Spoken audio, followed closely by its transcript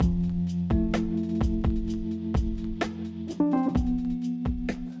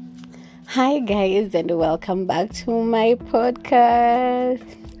Hi guys, and welcome back to my podcast.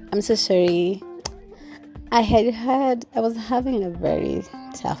 I'm so sorry. I was having a very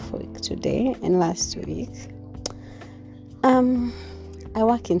tough week today and last week. I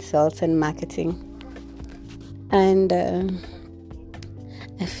work in sales and marketing, and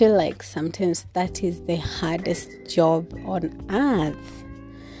I feel like sometimes that is the hardest job on earth.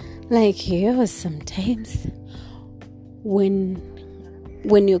 Sometimes when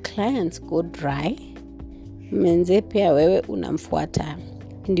your clients go dry, menze pia wewe unamfuata,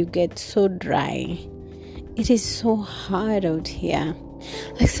 and you get so dry. It is so hard out here.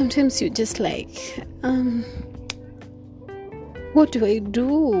 Sometimes you're just what do I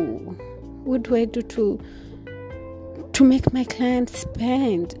do? What do I do to make my clients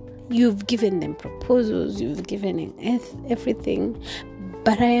spend? You've given them proposals, you've given them everything,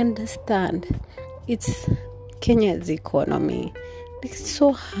 but I understand it's Kenya's economy. It's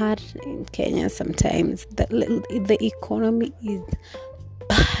so hard in Kenya sometimes. The economy is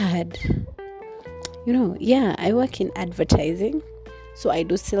bad. I work in advertising. So I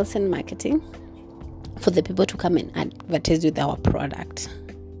do sales and marketing for the people to come and advertise with our product.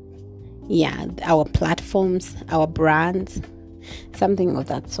 Yeah, our platforms, our brands, something of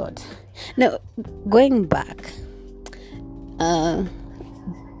that sort. Now, going back,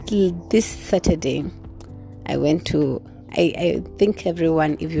 this Saturday, I went to... I think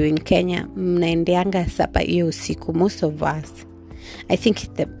everyone, if you're in Kenya, mnaendeanga sapa hiyo usiku. Most of us, I think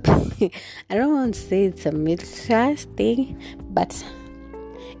I don't want to say it's a middle class thing, but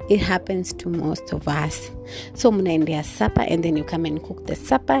it happens to most of us. So mnaendea supper, and then you come and cook the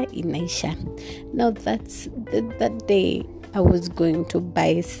supper inaisha. Now that day I was going to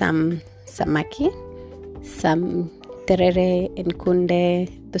buy some samaki, some terere and kunde,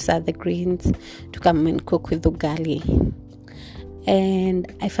 those are the greens, to come and cook with ugali. And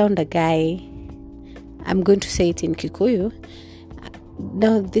I found a guy, I'm going to say it in Kikuyu.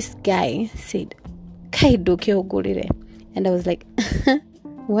 Now this guy said, "Kaidoke ogulire," and I was like,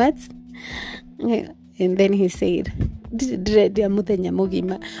 "What?" And then he said,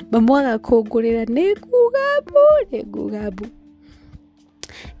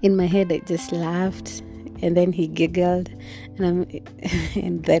 in my head I just laughed, and then he giggled,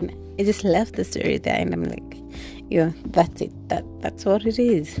 and then I just left the story there, and I'm like, that's it. That's what it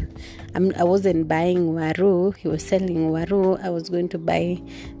is. I wasn't buying waru. He was selling waru. I was going to buy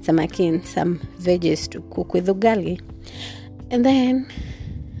samaki and some veggies to cook with ugali. And then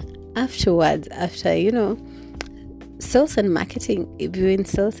afterwards, sales and marketing, if you're in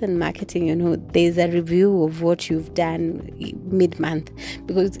sales and marketing, there's a review of what you've done mid-month.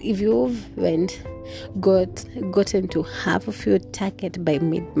 Because if you've gotten to half of your target by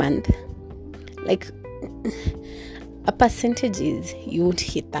mid-month, a percentage is you would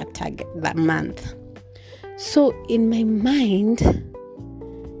hit that target that month. So in my mind,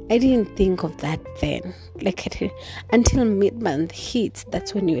 I didn't think of that then. Until mid-month hits,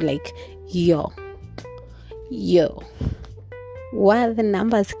 that's when you're like, yo, where are the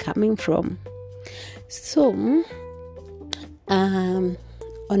numbers coming from? So on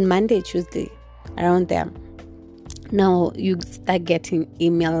Monday, Tuesday, around there, now you start getting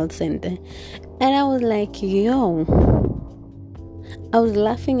emails, and I was like, I was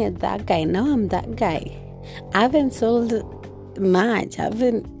laughing at that guy. Now I'm that guy. I haven't sold much.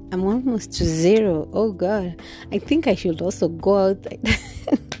 I'm almost to zero. Oh God, I think I should also go out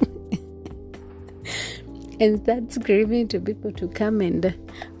and start screaming to people to come and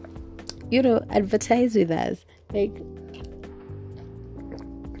advertise with us.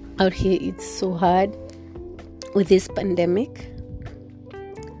 Out here it's so hard with this pandemic.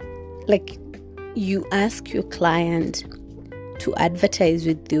 You ask your client to advertise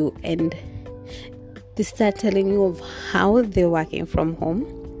with you, and they start telling you of how they're working from home,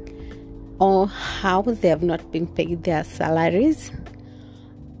 or how they have not been paid their salaries,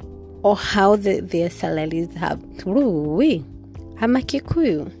 or how their salaries have or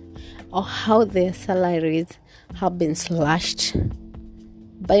how their salaries have been slashed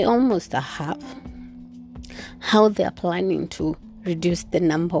by almost a half, how they are planning to reduce the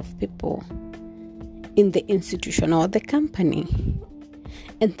number of people in the institution or the company.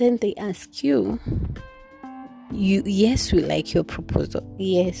 And then they ask you, yes, we like your proposal.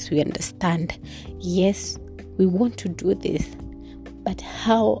 Yes, we understand. Yes, we want to do this. But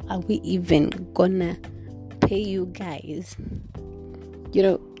how are we even gonna pay you guys?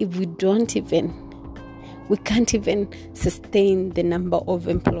 If we can't even sustain the number of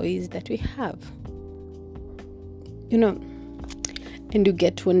employees that we have. And you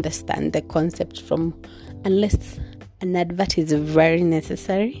get to understand the concept from, unless an advert is very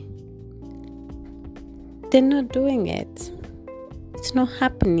necessary, they're not doing it. It's not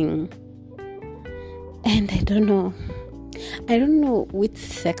happening. And I don't know which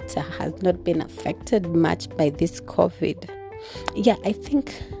sector has not been affected much by this COVID. Yeah, I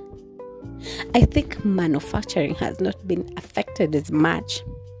think manufacturing has not been affected as much,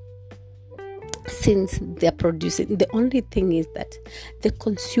 since they're producing. The only thing is that the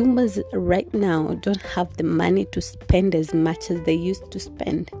consumers right now don't have the money to spend as much as they used to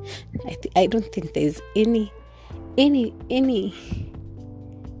spend. I don't think there's any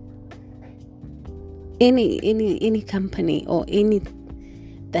company or any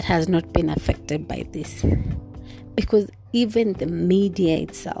that has not been affected by this, because even the media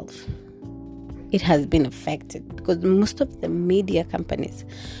itself, it has been affected, because most of the media companies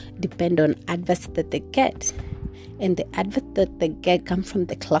depend on adverts that they get, and the adverts that they get come from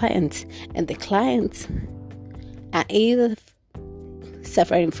the clients, and the clients are either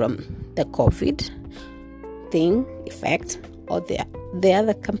suffering from the COVID thing effect, or the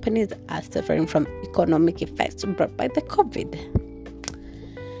other companies are suffering from economic effects brought by the COVID.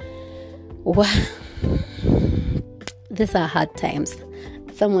 Wow, these are hard times.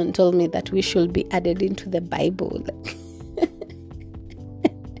 Someone told me that we should be added into the Bible.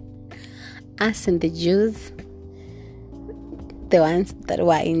 Us and the Jews, the ones that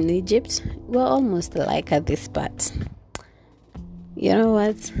were in Egypt, were almost like at this part. You know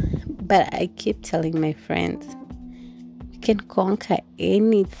what? But I keep telling my friends, we can conquer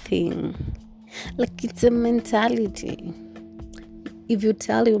anything. Like, it's a mentality. If you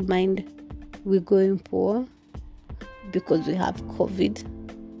tell your mind, we're going poor because we have COVID,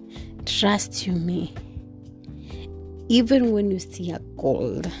 trust you me, even when you see a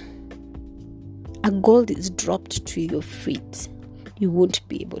gold is dropped to your feet, you won't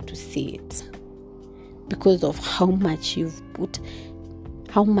be able to see it, because of how much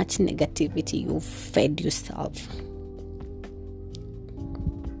negativity you've fed yourself.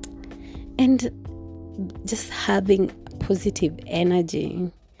 And just having positive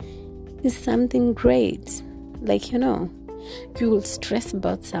energy is something great. Like, you will stress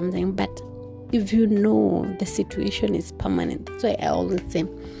about something, but if you know the situation is permanent, that's why I always say,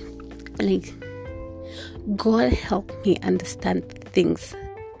 like, God help me understand things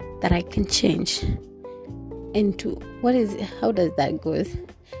that I can change, and to how does that go?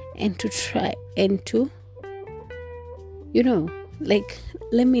 And to try, and to, like,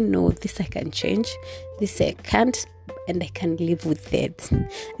 let me know this I can change, this I can't, and I can live with it.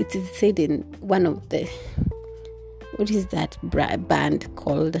 It is said in one of the, what is that band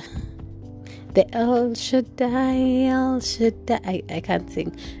called? The El Shaddai. I can't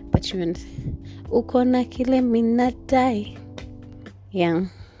sing, but you understand. Ukona kile minadai. Yeah.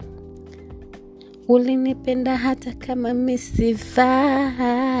 Ulinipenda hata kama misifai.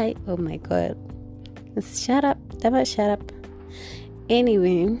 Oh my God. Shut up.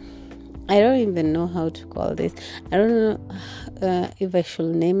 Anyway, I don't even know how to call this. I don't know if I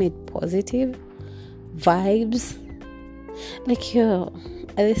should name it positive vibes. Like,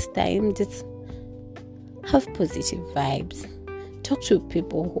 at this time, just have positive vibes. Talk to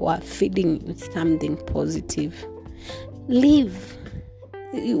people who are feeding you something positive. Live.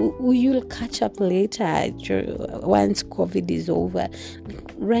 You'll catch up later once COVID is over.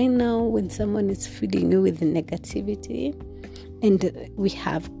 Right now, when someone is feeding you with negativity, and we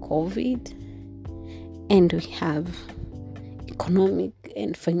have COVID, and we have economic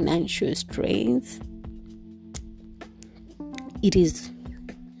and financial strains, it is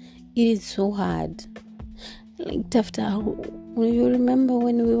so hard. Like, you remember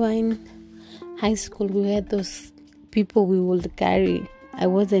when we were in high school, we had those people we would carry. I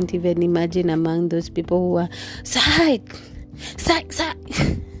wasn't even imagined among those people who were psych.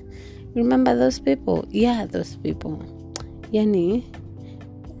 Remember those people? Yeah, those people. Yani,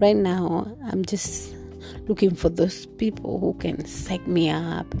 right now, I'm just looking for those people who can psych me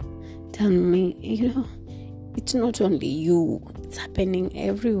up, tell me, it's not only you, it's happening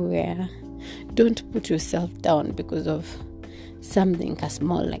everywhere. Don't put yourself down because of something as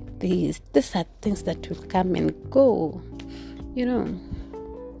small like this. These are things that will come and go,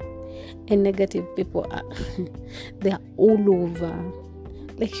 And negative people they are all over.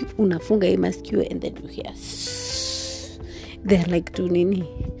 Like, unafunga maskio and then you hear they're like two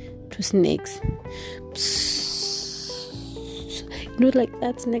snakes. Like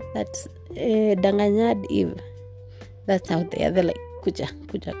that snake that's danganyad Eve. That's how they are. They're like, kuja,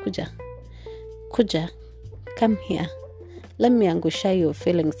 come here. Let me angusha your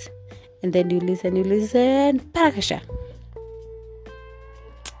feelings. And then you listen, parakasha.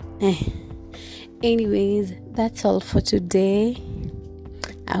 Anyways, that's all for today.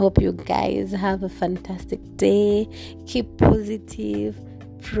 I hope you guys have a fantastic day. Keep positive.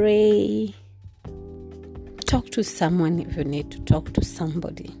 Pray. Talk to someone if you need to talk to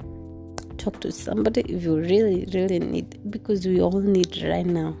somebody. Talk to somebody if you really, really need, because we all need right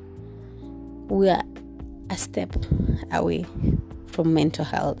now. We are a step away from mental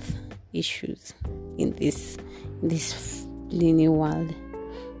health issues in this linear world.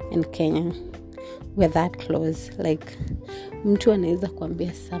 In Kenya, we're that close. Like, mtu anaweza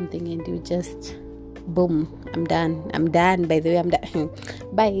kuambia something and you just boom, I'm done. By the way, I'm done.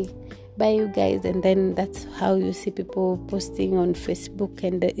 Bye you guys. And then that's how you see people posting on Facebook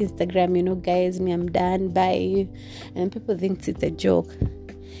and Instagram, guys, I'm done, bye. And people think it's a joke,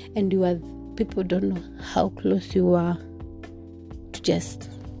 and people don't know how close you are to just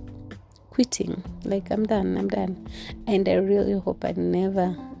quitting. Like, I'm done. And I really hope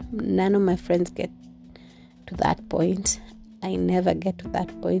none of my friends get to that point. I never get to that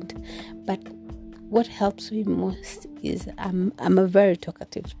point. But what helps me most is I'm a very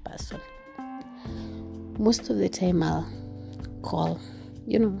talkative person. Most of the time I'll call,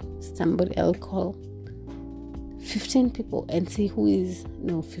 somebody. I'll call 15 people and see who is,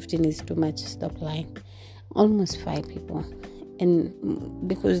 15 is too much, stop lying. Almost 5 people. And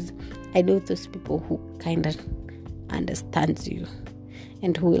because I know those people who kind of understands you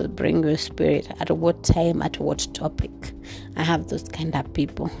and who will bring your spirit at what time, at what topic. I have those kind of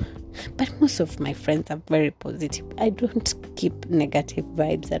people. But most of my friends are very positive. I don't keep negative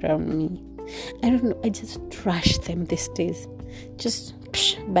vibes around me. I don't know. I just trash them these days. Just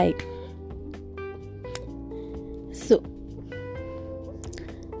bye. So,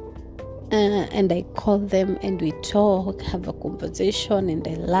 and I call them and we talk, have a conversation, and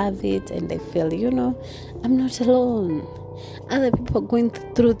I love it. And I feel, I'm not alone. Other people are going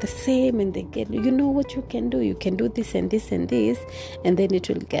through the same, and they get, what you can do. You can do this and this and this, and then it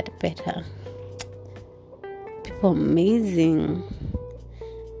will get better. People are amazing.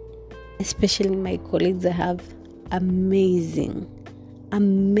 Especially my colleagues. I have amazing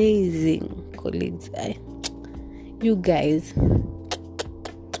colleagues. You guys,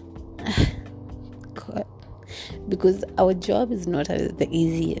 God, because our job is not the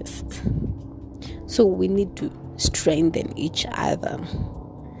easiest. So we need to strengthen each other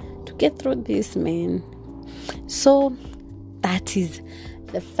to get through this, man. So that is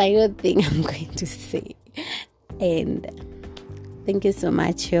the final thing I'm going to say. And thank you so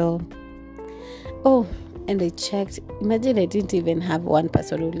much, y'all. Oh, and I checked. Imagine I didn't even have one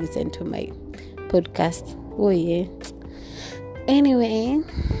person who listened to my podcast. Oh, yeah. Anyway,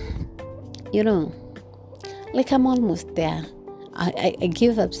 like, I'm almost there. I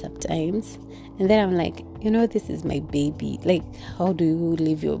give up sometimes. And then I'm like, this is my baby. Like, how do you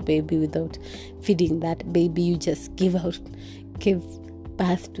leave your baby without feeding that baby? You just give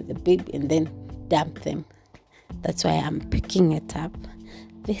birth to the baby and then dump them. That's why I'm picking it up.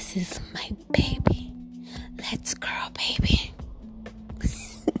 This is my baby. Let's grow, baby.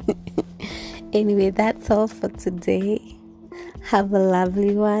 Anyway, that's all for today. Have a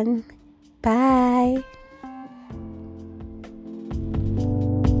lovely one. Bye.